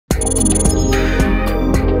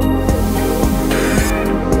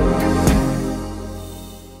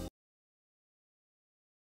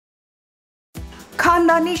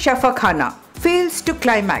Khandaani Shafakhana fails to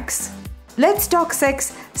climax. Let's talk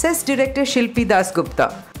sex, says director Shilpi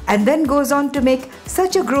Dasgupta, and then goes on to make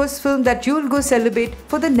such a gross film that you'll go celebrate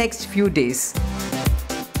for the next few days.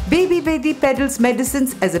 Baby Bedi peddles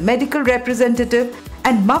medicines as a medical representative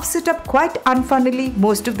and muffs it up quite unfunnily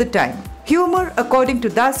most of the time. Humor, according to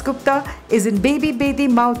Dasgupta, is in Baby Bedi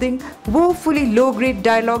mouthing woefully low-grade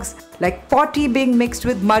dialogues like potty being mixed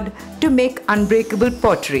with mud to make unbreakable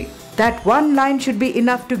pottery. That one line should be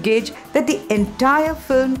enough to gauge that the entire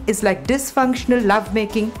film is like dysfunctional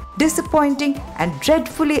lovemaking, disappointing and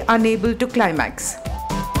dreadfully unable to climax.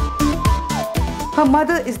 Her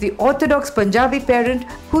mother is the orthodox Punjabi parent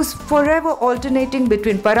who's forever alternating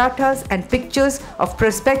between parathas and pictures of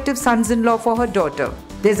prospective sons-in-law for her daughter.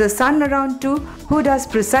 There's a son around too who does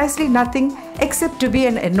precisely nothing except to be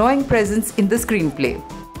an annoying presence in the screenplay.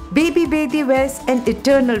 Baby Bedi wears an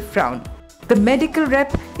eternal frown. The medical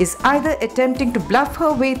rep is either attempting to bluff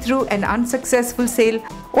her way through an unsuccessful sale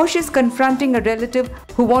or she's confronting a relative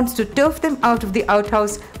who wants to turf them out of the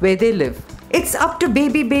outhouse where they live. It's up to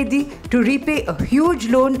Baby Bedi to repay a huge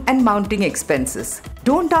loan and mounting expenses.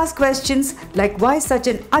 Don't ask questions like why such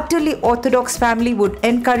an utterly orthodox family would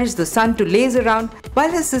encourage the son to laze around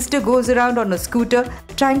while his sister goes around on a scooter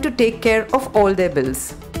trying to take care of all their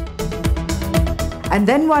bills. And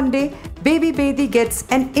then one day, Baby Bedi gets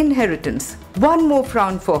an inheritance. One more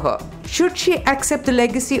frown for her. Should she accept the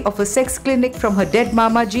legacy of a sex clinic from her dead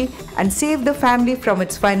Mamaji and save the family from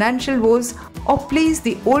its financial woes, or please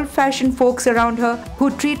the old-fashioned folks around her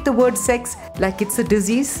who treat the word sex like it's a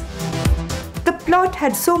disease? The plot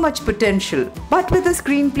had so much potential, but with a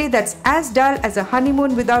screenplay that's as dull as a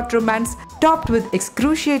honeymoon without romance, topped with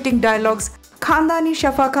excruciating dialogues, Khandaani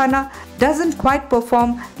Shafakhana doesn't quite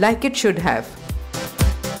perform like it should have.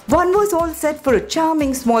 One was all set for a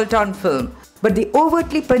charming small-town film, but the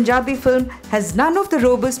overtly Punjabi film has none of the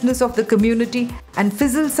robustness of the community and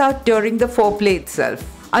fizzles out during the foreplay itself.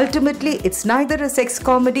 Ultimately, it's neither a sex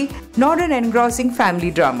comedy nor an engrossing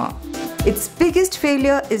family drama. Its biggest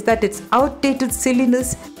failure is that its outdated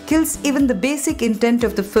silliness kills even the basic intent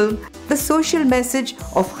of the film, the social message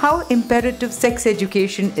of how imperative sex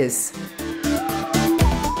education is.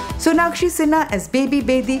 Sonakshi Sinha as Baby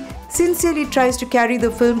Bedi sincerely tries to carry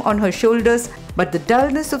the film on her shoulders, but the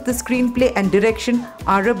dullness of the screenplay and direction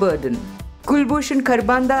are a burden. Kulbhushan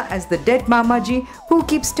Kharbanda as the dead Mamaji, who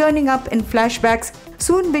keeps turning up in flashbacks,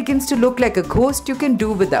 soon begins to look like a ghost you can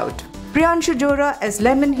do without. Priyanshu Jora as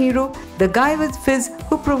Lemon Hero, the guy with fizz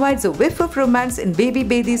who provides a whiff of romance in Baby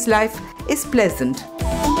Bedi's life, is pleasant.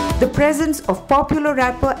 The presence of popular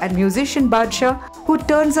rapper and musician Badshah, who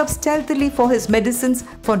turns up stealthily for his medicines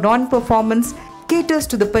for non-performance, caters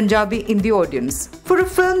to the Punjabi in the audience. For a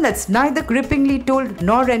film that's neither grippingly told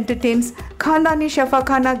nor entertains, Khandaani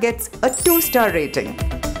Shafakhana gets a 2-star rating.